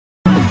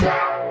Hello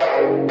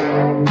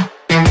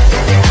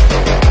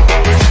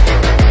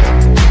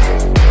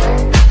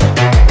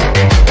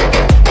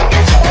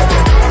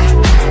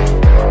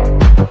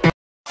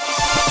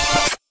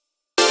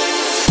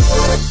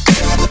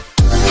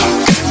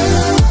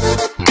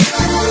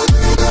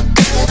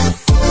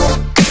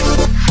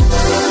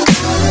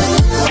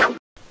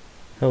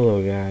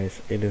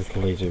guys, it is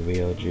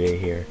lazrmodzz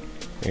here,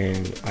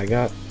 and I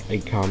got a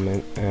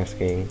comment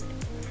asking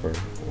for,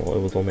 well,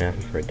 it was only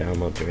asking for a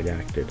download to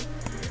Redacted,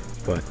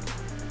 but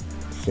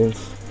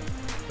since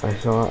I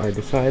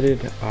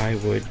decided I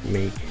would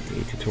make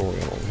a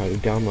tutorial on how to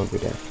download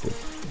Redacted.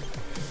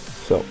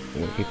 So, I'm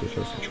going to keep this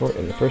nice and short,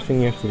 and the first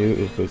thing you have to do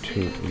is go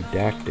to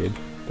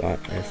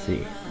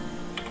redacted.sc.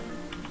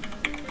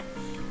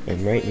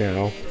 And right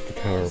now, the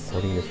time I'm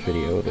recording this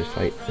video, the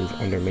site is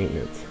under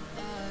maintenance.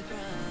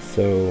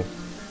 So,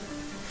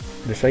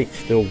 the site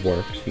still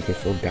works, you can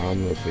still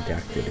download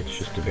Redacted, it's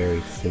just a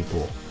very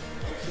simple,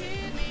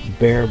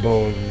 bare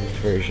bones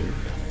version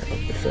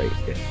of the site.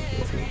 Yes, you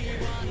can see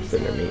it's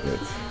under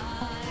maintenance.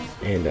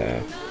 And,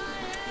 we're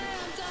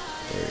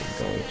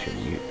going to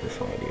mute this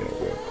audio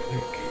real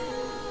quick.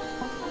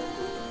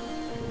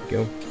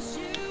 There we go.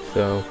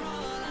 So,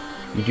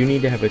 you do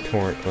need to have a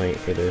torrent client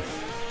for this.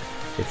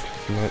 It's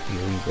not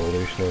illegal,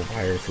 there's no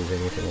viruses or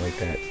anything like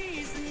that.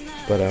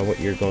 But what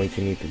you're going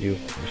to need to do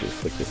is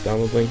just click this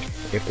download link.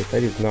 If the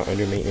site is not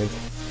under maintenance,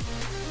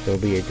 there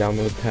will be a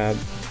download tab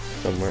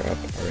somewhere up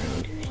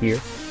around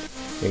here.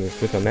 And you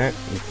click on that,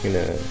 it's going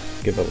to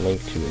give a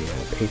link to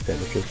a page that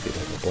is just like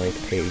a blank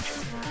page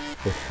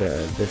with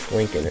this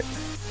link in it.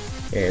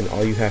 And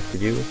all you have to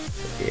do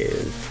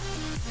is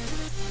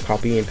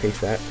copy and paste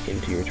that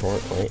into your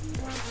torrent client.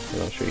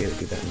 And I'll show you how to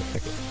do that in a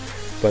second.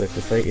 But if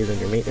the site is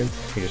under maintenance,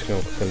 you're just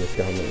going to click on this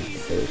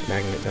download, this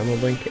magnet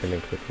download link, and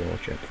then click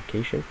launch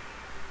application.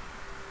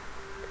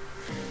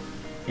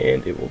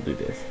 And it will do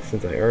this.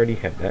 Since I already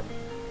have that,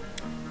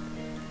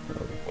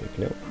 I'll click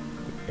no,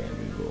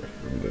 and we will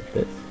remove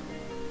this.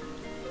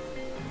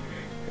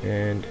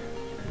 And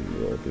we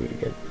will do it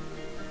again.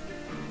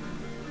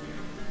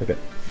 Okay,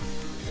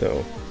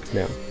 so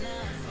now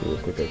we will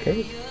click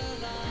OK.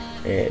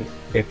 And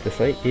if the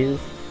site is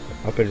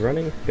up and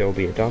running, there will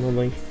be a download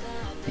link.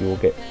 You will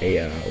get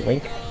a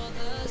link,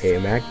 a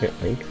magnet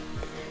link,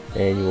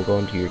 and you will go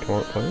into your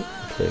torrent client,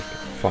 click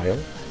File,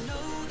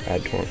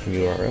 add torrent from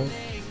URL,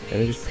 and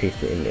then just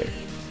paste it in there.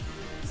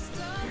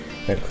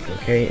 Then click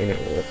OK, and it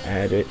will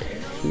add it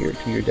here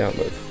to your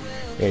downloads.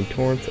 And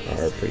torrents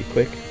are pretty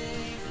quick,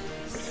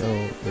 so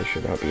there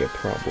should not be a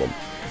problem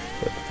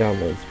with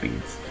download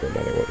speeds, no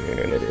matter what your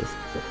internet is.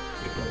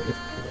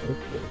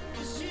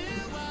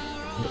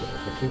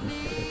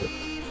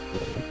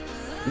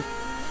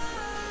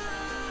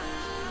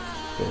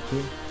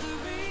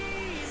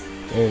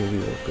 And we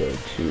will go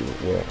to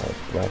where our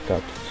Black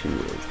Ops 2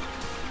 is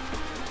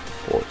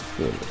for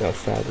Steam. Now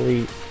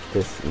sadly,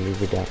 this new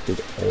Redacted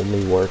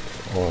only works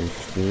on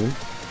Steam,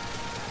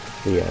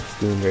 the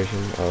Steam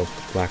version of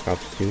Black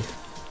Ops 2.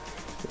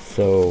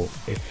 So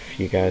if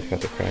you guys got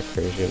the cracked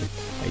version,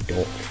 I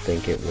don't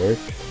think it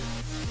works.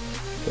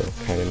 So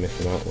kind of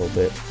missing out a little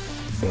bit,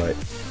 but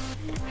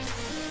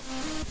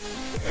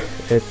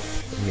it's,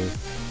 I mean,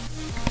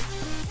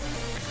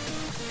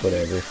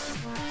 whatever.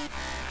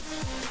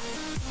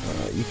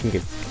 You can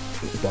get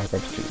Black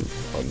Ops 2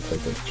 on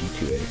sites like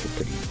G2A for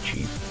pretty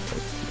cheap,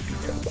 like maybe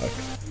 $10.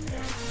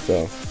 So,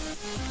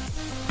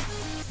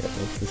 yeah,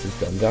 once this is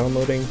done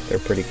downloading, they're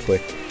pretty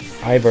quick.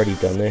 I've already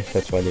done this,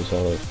 that's why there's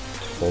all those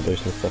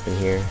folders and stuff in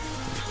here.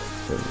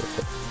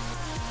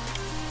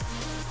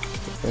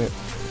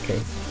 Okay,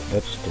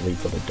 that just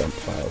deletes all the dump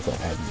files.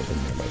 I'll add them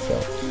in there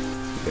myself.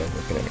 You guys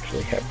can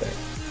actually have that.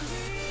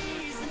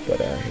 But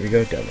here we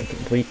go, download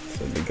complete.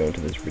 So we go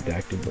into this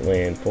redacted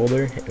LAN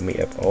folder, and we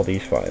have all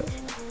these files.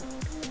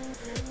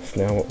 So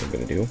now what we're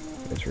going to do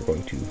is we're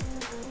going to,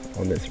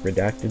 on this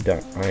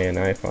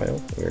redacted.ini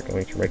file, we're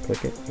going to right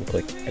click it and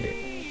click edit.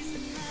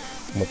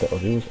 And what that will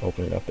do is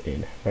open it up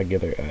in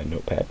regular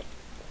notepad.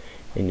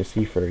 And you'll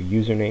see for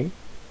username,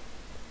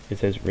 it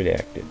says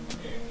redacted.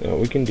 Now what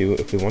we can do,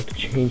 if we want to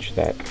change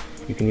that,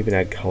 you can even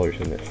add colors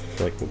in this.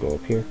 So like we'll go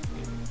up here,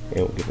 and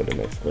we'll give it a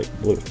nice light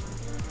blue.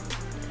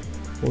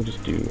 We'll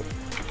just do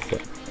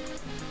set,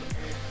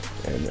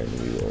 and then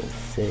we will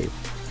save.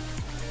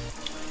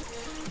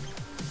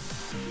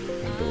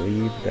 I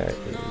believe that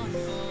is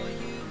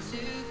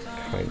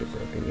kind of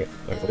broken. Yep.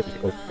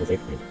 We'll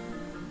save it.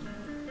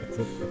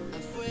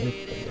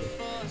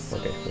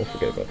 Okay, we'll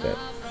forget about that.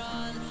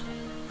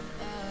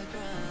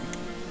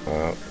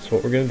 So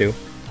what we're gonna do,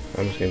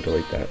 I'm just gonna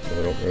delete that so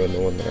I don't ruin the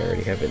one that I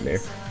already have in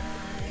there.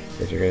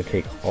 Is we're gonna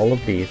take all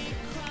of these,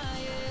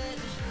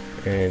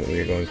 and we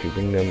are going to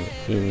bring them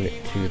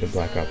into the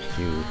Black Ops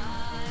 2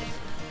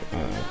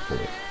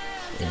 folder.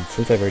 And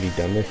since I've already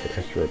done this, it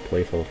has to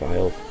replace all the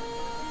files,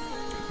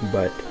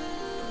 but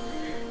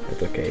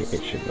that's okay,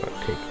 it should not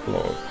take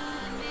long.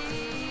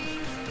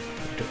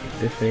 Don't need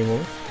this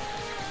anymore.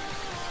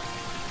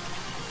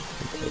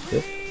 Close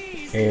this,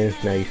 and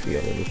now you see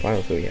all the new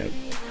files that we have.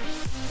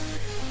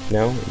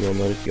 Now, you'll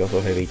notice you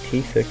also have a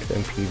T6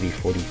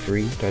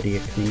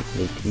 MPV43.exe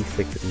and a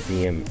T6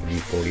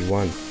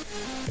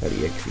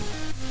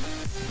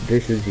 ZMV41.exe.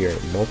 This is your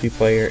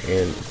multiplayer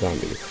and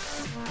zombies.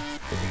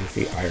 As you can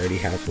see, I already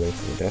have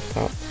links on the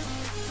desktop.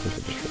 Since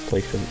I just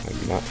replace them,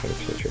 I'm not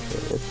 100% sure if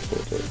it works, so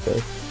that's what it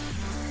does.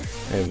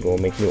 And we'll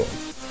make new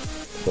ones.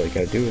 So all you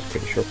gotta do is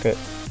create a shortcut,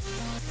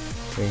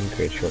 and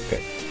create a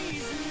shortcut.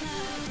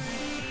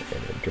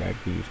 And then drag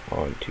these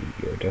onto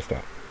your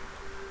desktop.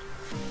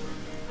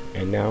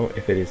 And now,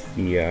 if it is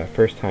the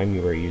first time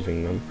you are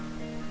using them,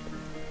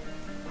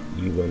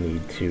 you will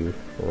need to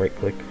right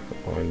click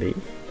on these,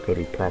 go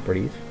to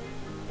Properties,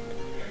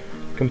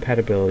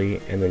 Compatibility,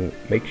 and then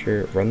make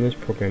sure Run this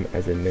program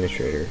as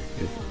administrator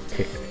is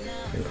ticked,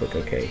 and click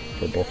OK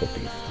for both of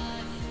these.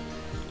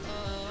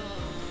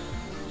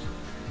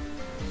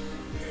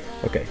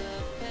 Okay,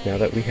 now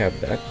that we have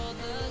that,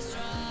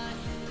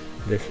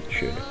 this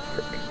should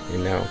work.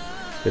 And now,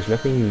 there's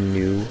nothing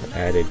new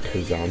added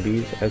to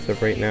zombies as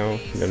of right now.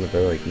 None of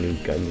the like new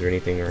guns or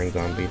anything are in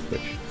zombies,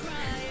 which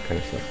kind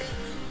of sucks.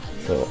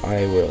 So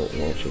I will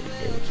launch it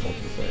in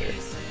multiplayer.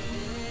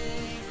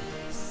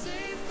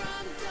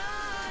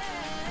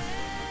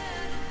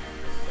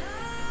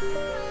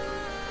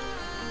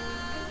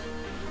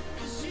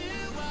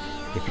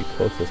 If you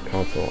close this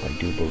console, I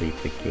do believe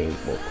the game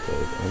will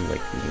close,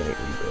 unlike the night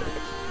rebuild.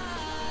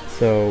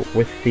 So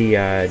with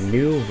the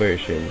new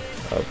version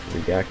of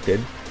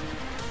Redacted,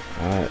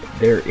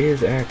 there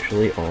is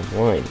actually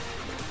online,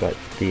 but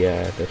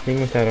the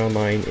thing with that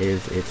online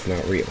is it's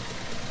not real.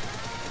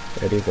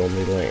 It is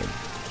only LAN.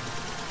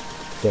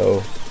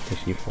 So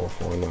if you fall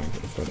for online,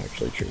 it's not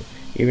actually true.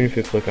 Even if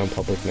you click on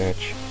public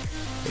match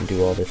and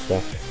do all this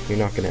stuff, you're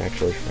not going to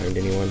actually find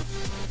anyone.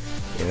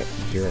 Yeah,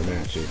 0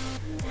 matches.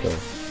 So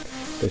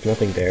there's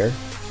nothing there.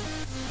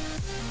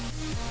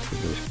 You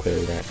can just clear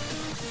that.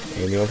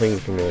 And the only thing you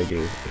can really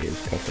do is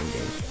custom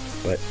games,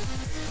 but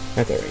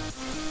that's alright.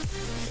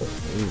 So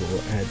we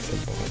will add some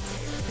bots.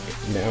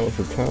 Now is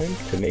the time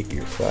to make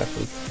your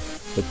classes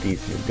with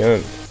these new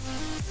guns.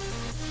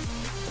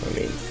 I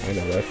mean, I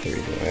know that's the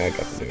reason why I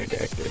got the new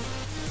Redacted.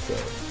 So,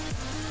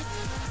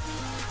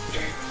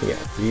 yeah,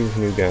 these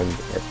new guns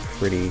are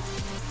pretty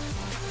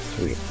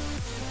sweet.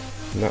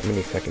 Not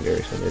many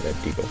secondaries when they're that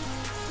deagle,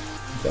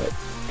 but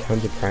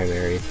tons of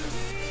primaries,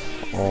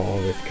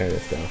 all this kind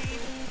of stuff.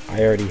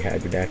 I already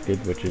had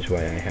Redacted, which is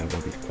why I have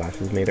all these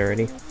classes made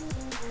already.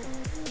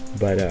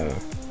 But,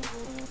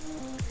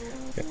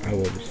 yeah, I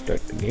will just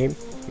start the game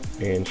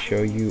and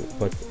show you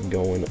what's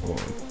going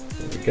on.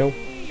 There we go.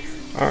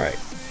 Alright,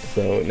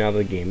 so now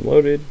the game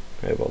loaded.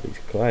 I have all these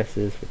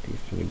classes with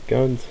these new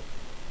guns.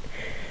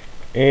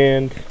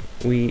 And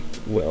we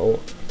will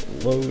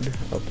load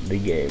up the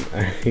game.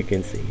 As you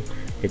can see,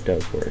 it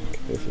does work.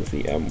 This is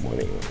the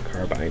M1A1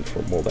 carbine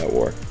for Mold at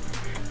War.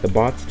 The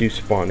bots do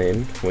spawn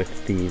in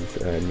with these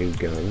new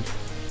guns.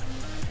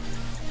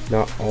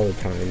 Not all the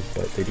time,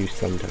 but they do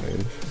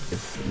sometimes.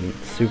 It's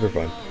super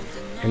fun.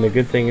 And the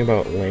good thing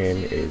about LAN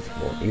is,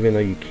 well, even though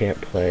you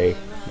can't play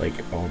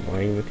like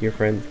online with your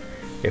friends,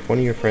 if one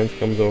of your friends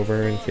comes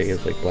over and say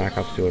it's like Black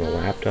Ops 2 on a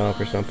laptop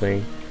or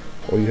something,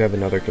 or you have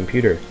another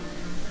computer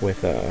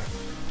with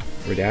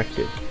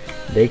Redacted,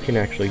 they can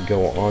actually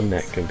go on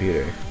that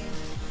computer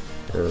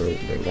or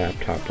their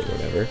laptop or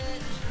whatever,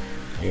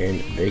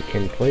 and they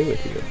can play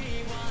with you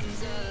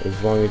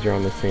as long as you're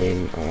on the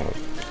same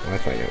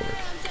Wi-Fi network,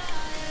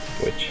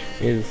 which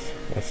is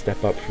a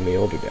step up from the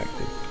old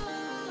Redacted.